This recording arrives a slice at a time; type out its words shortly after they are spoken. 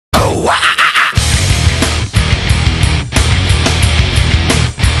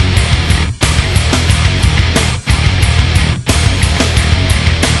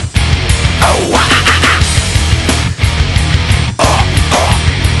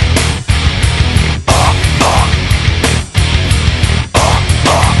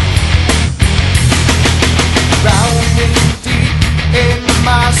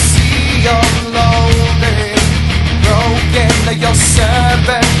Your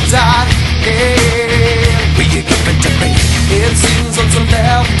serpentine, will you give it to me? It seems what's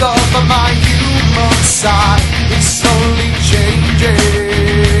left of my human side is slowly changing.